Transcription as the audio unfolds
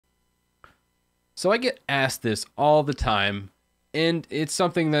So I get asked this all the time, and it's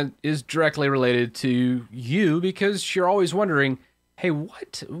something that is directly related to you because you're always wondering, hey,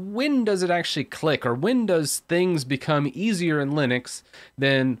 when does it actually click, or when does things become easier in Linux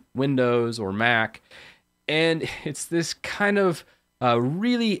than Windows or Mac? And it's this kind of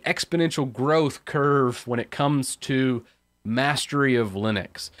really exponential growth curve when it comes to mastery of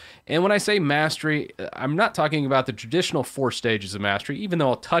Linux. And when I say mastery, I'm not talking about the traditional 4 stages of mastery, even though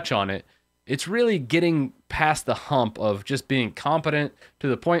I'll touch on it. It's really getting past the hump of just being competent to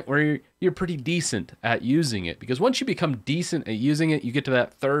the point where you're pretty decent at using it. Because once you become decent at using it, you get to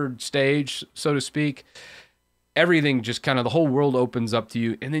that 3rd stage, so to speak, everything just kind of, the whole world opens up to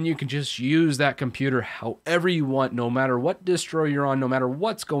you, and then you can just use that computer however you want, no matter what distro you're on, no matter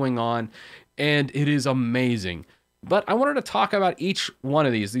what's going on, and it is amazing. But I wanted to talk about each one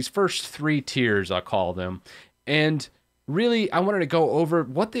of these first 3 tiers, I'll call them, and really, I wanted to go over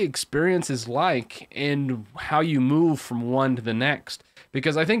what the experience is like and how you move from one to the next.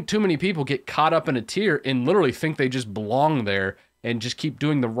 Because I think too many people get caught up in a tier and literally think they just belong there and just keep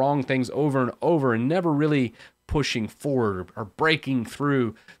doing the wrong things over and over and never really pushing forward or breaking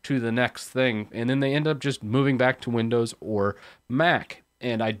through to the next thing. And then they end up just moving back to Windows or Mac.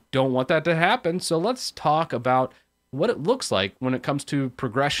 And I don't want that to happen. So let's talk about what it looks like when it comes to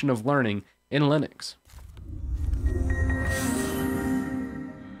progression of learning in Linux.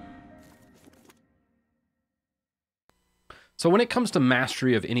 So when it comes to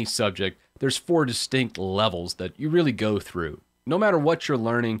mastery of any subject, there's 4 distinct levels that you really go through. No matter what you're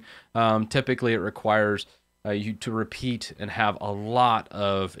learning, typically it requires you to repeat and have a lot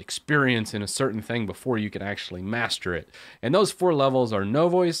of experience in a certain thing before you can actually master it. And those 4 levels are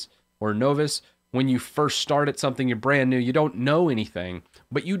novice or novice. When you first start at something, you're brand new, you don't know anything,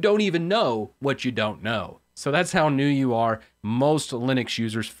 but you don't even know what you don't know. So that's how new you are. Most Linux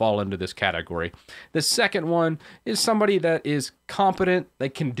users fall into this category. The second one is somebody that is competent, they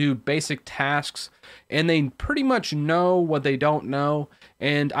can do basic tasks, and they pretty much know what they don't know.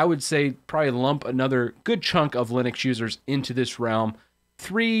 And I would say probably lump another good chunk of Linux users into this realm.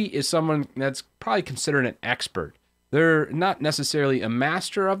 3 is someone that's probably considered an expert. They're not necessarily a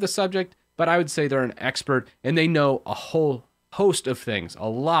master of the subject, but I would say they're an expert and they know a whole host of things, a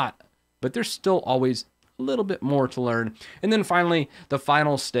lot, but there's still always a little bit more to learn. And then finally, the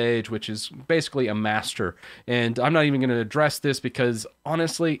final stage, which is basically a master. And I'm not even going to address this because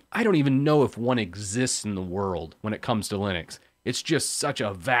honestly, I don't even know if one exists in the world when it comes to Linux. It's just such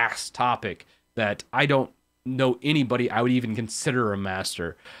a vast topic that I don't know anybody I would even consider a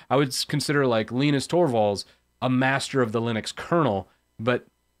master. I would consider like Linus Torvalds a master of the Linux kernel, but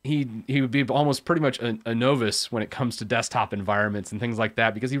he would be almost pretty much a novice when it comes to desktop environments and things like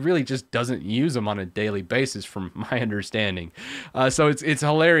that, because he really just doesn't use them on a daily basis from my understanding. So it's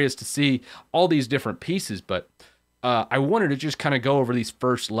hilarious to see all these different pieces, but I wanted to just kind of go over these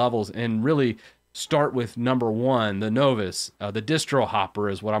first levels and really start with number 1, the novice, the distro hopper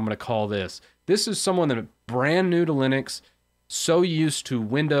is what I'm going to call this. This is someone that is brand new to Linux, so used to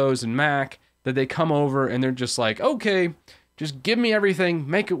Windows and Mac that they come over and they're just like, okay, just give me everything,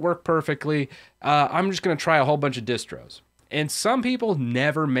 make it work perfectly. I'm just going to try a whole bunch of distros. And some people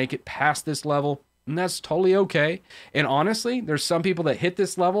never make it past this level, and that's totally okay. And honestly, there's some people that hit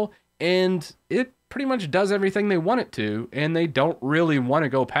this level, and it pretty much does everything they want it to, and they don't really want to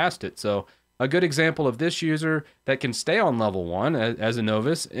go past it. So a good example of this user that can stay on level 1 as a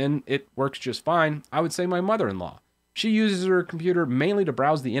novice, and it works just fine, I would say my mother-in-law. She uses her computer mainly to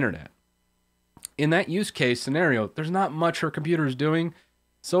browse the internet. In that use case scenario, there's not much her computer is doing,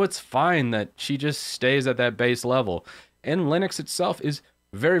 so it's fine that she just stays at that base level. And Linux itself is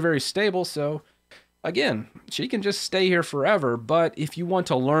very, very stable, so again, she can just stay here forever. But if you want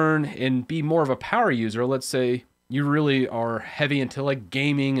to learn and be more of a power user, let's say you really are heavy into like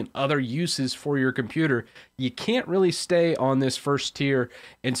gaming and other uses for your computer, you can't really stay on this first tier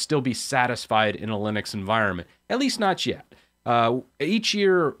and still be satisfied in a Linux environment, at least not yet. Each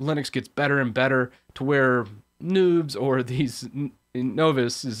year, Linux gets better and better to where noobs or these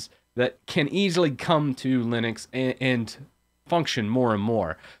novices that can easily come to Linux and function more and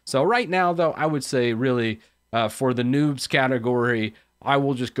more. So right now, though, I would say really for the noobs category, I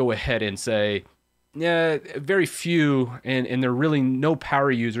will just go ahead and say, yeah, very few, and there are really no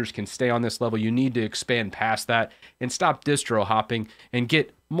power users can stay on this level. You need to expand past that and stop distro hopping and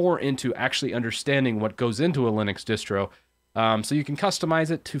get more into actually understanding what goes into a Linux distro. So you can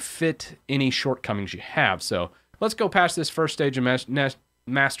customize it to fit any shortcomings you have. So let's go past this first stage of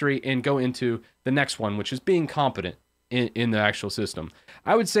mastery and go into the next one, which is being competent in the actual system.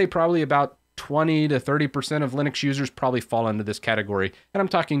 I would say probably about 20 to 30% of Linux users probably fall into this category. And I'm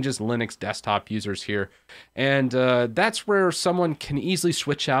talking just Linux desktop users here. And that's where someone can easily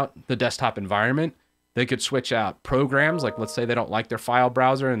switch out the desktop environment. They could switch out programs, like let's say they don't like their file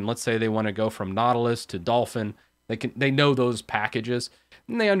browser, and let's say they want to go from Nautilus to Dolphin. They know those packages,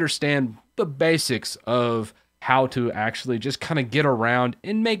 and they understand the basics of how to actually just kind of get around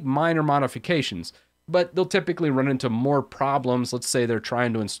and make minor modifications. But they'll typically run into more problems. Let's say they're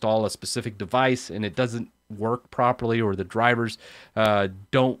trying to install a specific device and it doesn't work properly, or the drivers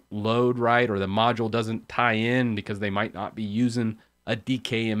don't load right, or the module doesn't tie in because they might not be using a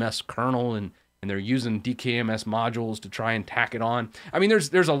DKMS kernel and they're using DKMS modules to try and tack it on. I mean,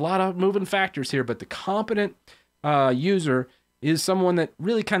 there's a lot of moving factors here, but the competent user is someone that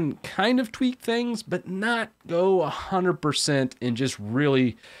really can kind of tweak things, but not go 100% and just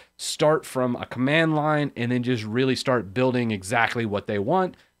really start from a command line and then just really start building exactly what they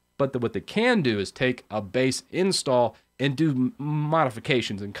want. But what they can do is take a base install and do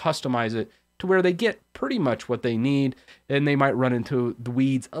modifications and customize it to where they get pretty much what they need, and they might run into the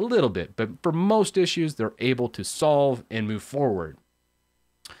weeds a little bit. But for most issues, they're able to solve and move forward.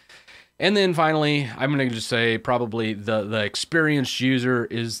 And then finally, I'm going to just say probably the experienced user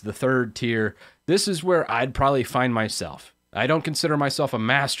is the third tier. This is where I'd probably find myself. I don't consider myself a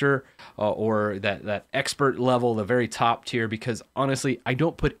master or that expert level, the very top tier, because honestly, I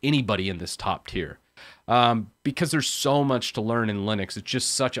don't put anybody in this top tier because there's so much to learn in Linux. It's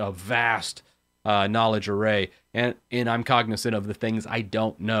just such a vast knowledge array, and I'm cognizant of the things I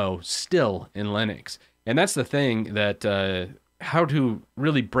don't know still in Linux. And that's the thing that how to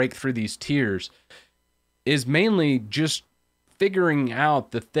really break through these tiers is mainly just figuring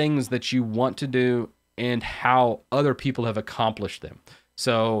out the things that you want to do and how other people have accomplished them.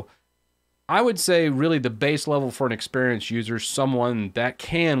 So I would say really the base level for an experienced user is someone that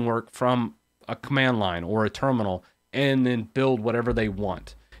can work from a command line or a terminal and then build whatever they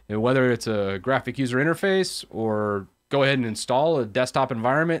want. And whether it's a graphic user interface, or go ahead and install a desktop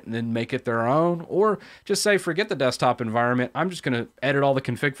environment and then make it their own, or just say, forget the desktop environment, I'm just going to edit all the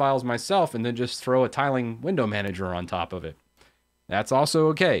config files myself and then just throw a tiling window manager on top of it. That's also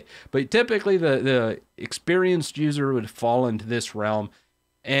okay. But typically the experienced user would fall into this realm,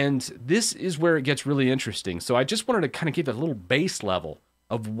 and this is where it gets really interesting. So I just wanted to kind of give a little base level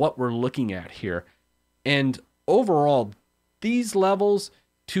of what we're looking at here. And overall, these levels,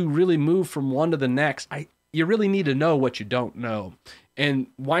 to really move from one to the next, you really need to know what you don't know. And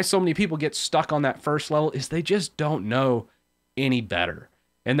why so many people get stuck on that first level is they just don't know any better.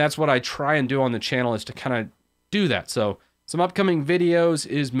 And that's what I try and do on the channel, is to kind of do that. So some upcoming videos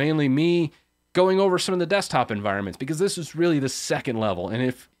is mainly me going over some of the desktop environments, because this is really the second level. And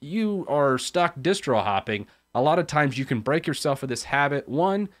if you are stuck distro hopping, a lot of times you can break yourself of this habit.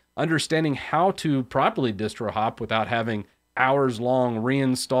 One, understanding how to properly distro hop without having hours long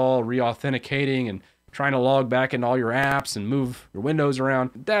reinstall, re-authenticating, and trying to log back into all your apps and move your windows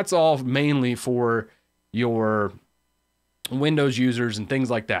around. That's all mainly for your Windows users and things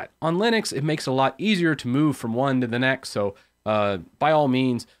like that. On Linux, it makes it a lot easier to move from one to the next. So by all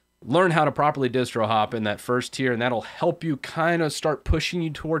means, learn how to properly distro hop in that first tier, and that'll help you kind of start pushing you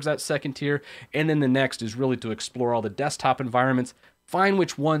towards that second tier. And then the next is really to explore all the desktop environments. Find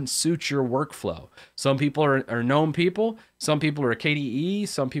which one suits your workflow. Some people are GNOME people, some people are KDE,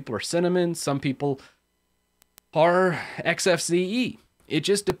 some people are Cinnamon, some people are XFCE. It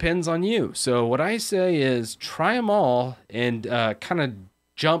just depends on you. So what I say is try them all and kind of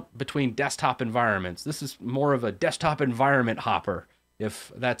jump between desktop environments. This is more of a desktop environment hopper.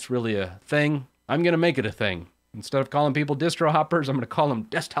 If that's really a thing, I'm going to make it a thing. Instead of calling people distro hoppers, I'm going to call them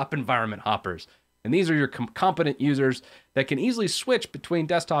desktop environment hoppers. And these are your competent users that can easily switch between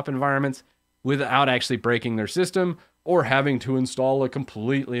desktop environments without actually breaking their system or having to install a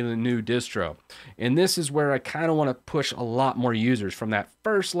completely new distro. And this is where I kind of want to push a lot more users from that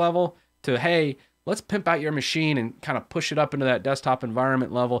first level to, hey, let's pimp out your machine and kind of push it up into that desktop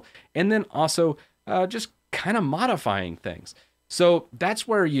environment level. And then also just kind of modifying things. So that's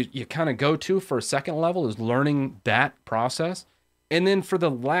where you kind of go to for a second level, is learning that process. And then for the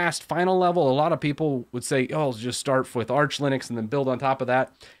last final level, a lot of people would say, oh, I'll just start with Arch Linux and then build on top of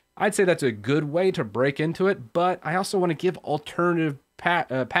that. I'd say that's a good way to break into it, but I also want to give alternative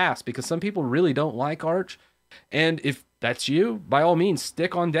paths, because some people really don't like Arch. And if that's you, by all means,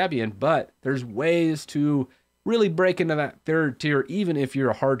 stick on Debian, but there's ways to really break into that third tier, even if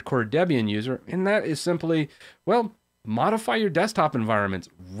you're a hardcore Debian user. And that is simply, well, modify your desktop environments,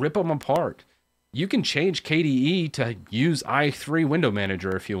 rip them apart. You can change KDE to use i3 window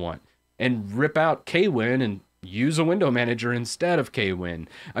manager if you want, and rip out KWin and use a window manager instead of KWin.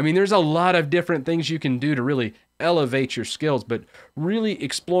 I mean, there's a lot of different things you can do to really elevate your skills, but really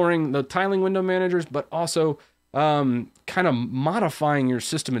exploring the tiling window managers, but also kind of modifying your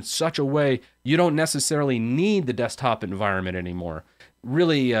system in such a way you don't necessarily need the desktop environment anymore.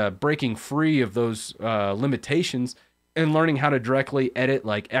 Really breaking free of those limitations and learning how to directly edit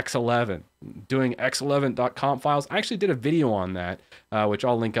like X11, doing x11.comp files. I actually did a video on that, which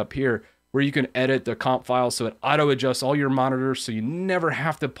I'll link up here, where you can edit the comp files so it auto adjusts all your monitors, so you never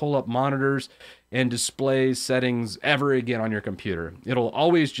have to pull up monitors and display settings ever again on your computer. It'll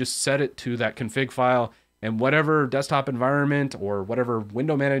always just set it to that config file, and whatever desktop environment or whatever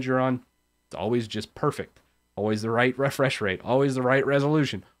window manager you're on, it's always just perfect. Always the right refresh rate, always the right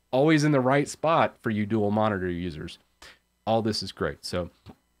resolution, always in the right spot for you dual monitor users. All this is great. So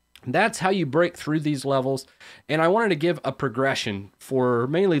that's how you break through these levels. And I wanted to give a progression for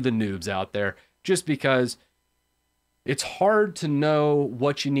mainly the noobs out there, just because it's hard to know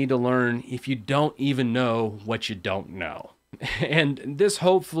what you need to learn if you don't even know what you don't know. And this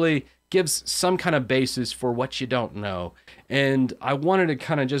hopefully gives some kind of basis for what you don't know. And I wanted to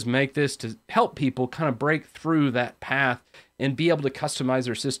kind of just make this to help people kind of break through that path and be able to customize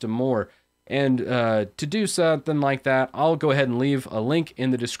their system more. And to do something like that, I'll go ahead and leave a link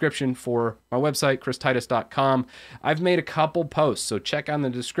in the description for my website, christitus.com. I've made a couple posts, so check on the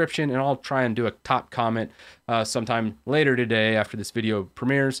description, and I'll try and do a top comment sometime later today after this video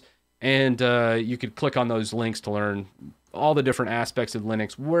premieres. And you could click on those links to learn all the different aspects of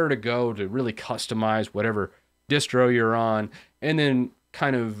Linux, where to go to really customize whatever distro you're on, and then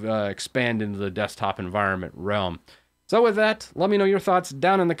kind of expand into the desktop environment realm. So with that, let me know your thoughts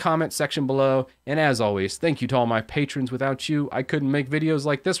down in the comment section below. And as always, thank you to all my patrons. Without you, I couldn't make videos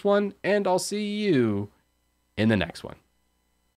like this one, and I'll see you in the next one.